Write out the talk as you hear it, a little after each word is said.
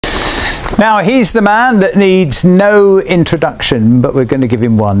Now, he's the man that needs no introduction, but we're going to give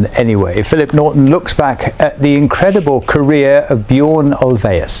him one anyway. Philip Norton looks back at the incredible career of Björn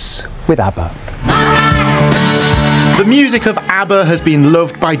Ulvaeus with ABBA. The music of ABBA has been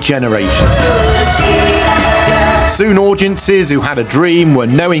loved by generations. Soon audiences who had a dream were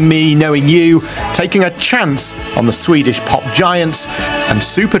knowing me, knowing you, taking a chance on the Swedish pop giants and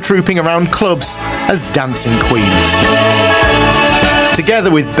super trooping around clubs as dancing queens.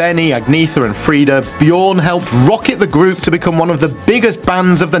 Together with Benny, Agnetha and Frida, Björn helped rocket the group to become one of the biggest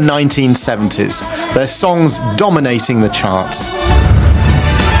bands of the 1970s, their songs dominating the charts.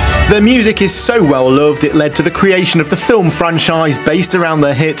 Their music is so well loved it led to the creation of the film franchise based around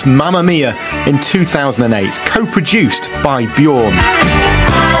their hit Mamma Mia in 2008, co-produced by Björn.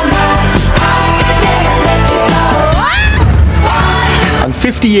 And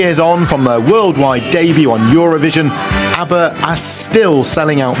 50 years on from their worldwide debut on Eurovision, ABBA are still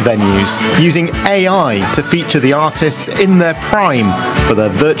selling out venues, using AI to feature the artists in their prime for their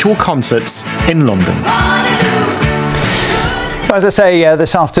virtual concerts in London. As I say,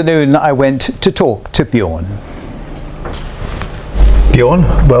 this afternoon I went to talk to Björn. Björn,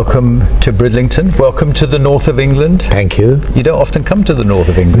 welcome to Bridlington. Welcome to the north of England. Thank you. You don't often come to the north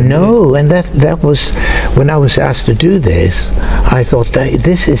of England. No, and that was when I was asked to do this. I thought that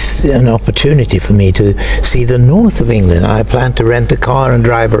this is an opportunity for me to see the north of England. I planned to rent a car and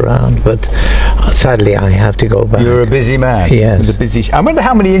drive around, but sadly I have to go back. You're a busy man. Yes. I wonder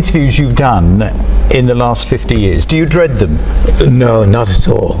how many interviews you've done in the last 50 years. Do you dread them? No, not at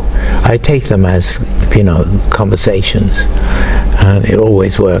all. I take them as, conversations. And it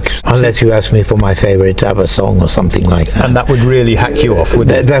always works, unless you ask me for my favourite ABBA song or something like that. And that would really hack you off,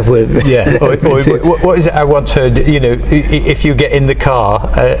 wouldn't it? That would. Yeah. What is it I once heard? If you get in the car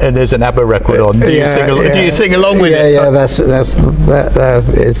and there's an ABBA record on, do you sing along with it? Yeah, that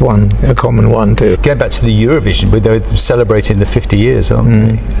is a common one too. Going back to the Eurovision, we're celebrating the 50 years,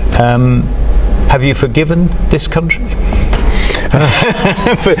 aren't we? Have you forgiven this country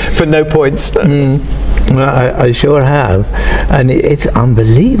for no points? Well, I sure have, and it's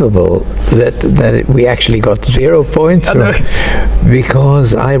unbelievable that we actually got 0 points,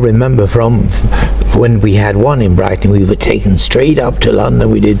 because I remember from when we had one in Brighton, we were taken straight up to London.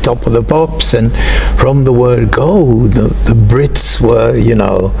 We did Top of the Pops, and from the word go, the Brits were,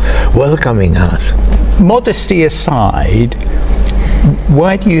 welcoming us. Modesty aside,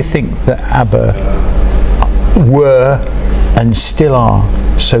 why do you think that ABBA were and still are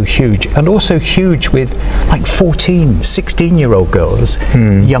so huge, and also huge with like 14, 16-year-old girls,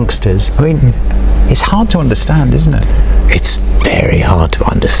 youngsters? I mean, it's hard to understand, isn't it? It's very hard to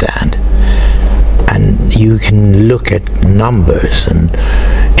understand. And you can look at numbers, and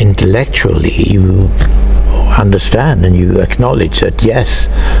intellectually you understand and you acknowledge that yes,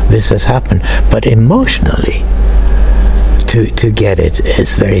 this has happened, but emotionally to get it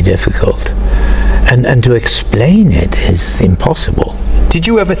is very difficult, and to explain it is impossible. Did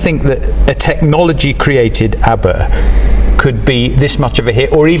you ever think that a technology created ABBA could be this much of a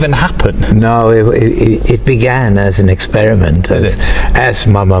hit, or even happen? No, it began as an experiment, as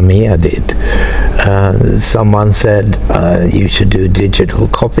Mamma Mia did. Someone said you should do digital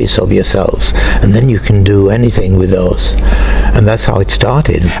copies of yourselves, and then you can do anything with those. And that's how it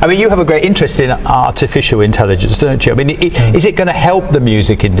started. I mean, you have a great interest in artificial intelligence, don't you? I mean, is it going to help the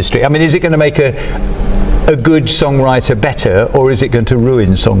music industry? I mean, is it going to make a good songwriter better, or is it going to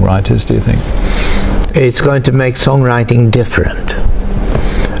ruin songwriters, do you think? It's going to make songwriting different.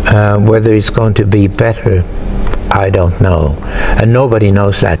 Whether it's going to be better, I don't know. And nobody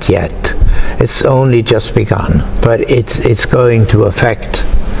knows that yet. It's only just begun. But it's going to affect,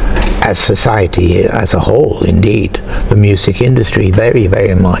 as society as a whole, indeed, the music industry very,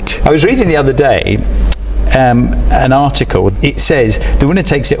 very much. I was reading the other day an article. It says The Winner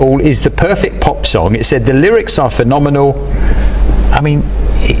Takes It All is the perfect pop song. It said the lyrics are phenomenal. I mean,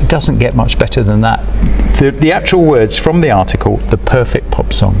 it doesn't get much better than that. The actual words from the article, the perfect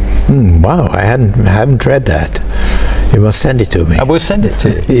pop song. Wow, I haven't read that. You must send it to me. I will send it to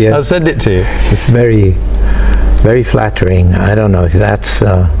you. Yes. I'll send it to you. It's very, very flattering. I don't know if that's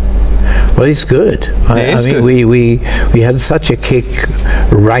well, it's good. I mean, we had such a kick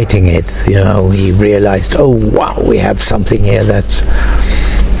writing it. We realized, oh wow, we have something here that's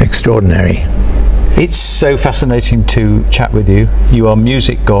extraordinary. It's so fascinating to chat with you. You are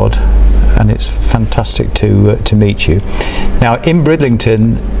music god, and it's fantastic to meet you. Now, in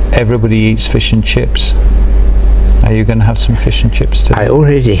Bridlington, everybody eats fish and chips. Are you going to have some fish and chips today? I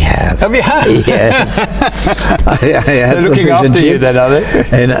already have. Have you had? Yes. I had They're some looking fish and after you chips, then, are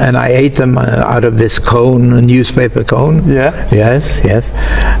they? and I ate them out of this cone, a newspaper cone. Yeah. Yes, yes.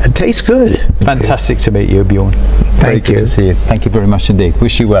 It tastes good. Fantastic to meet you, Björn. Very Thank good you. to see you. Thank you very much indeed.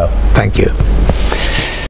 Wish you well. Thank you.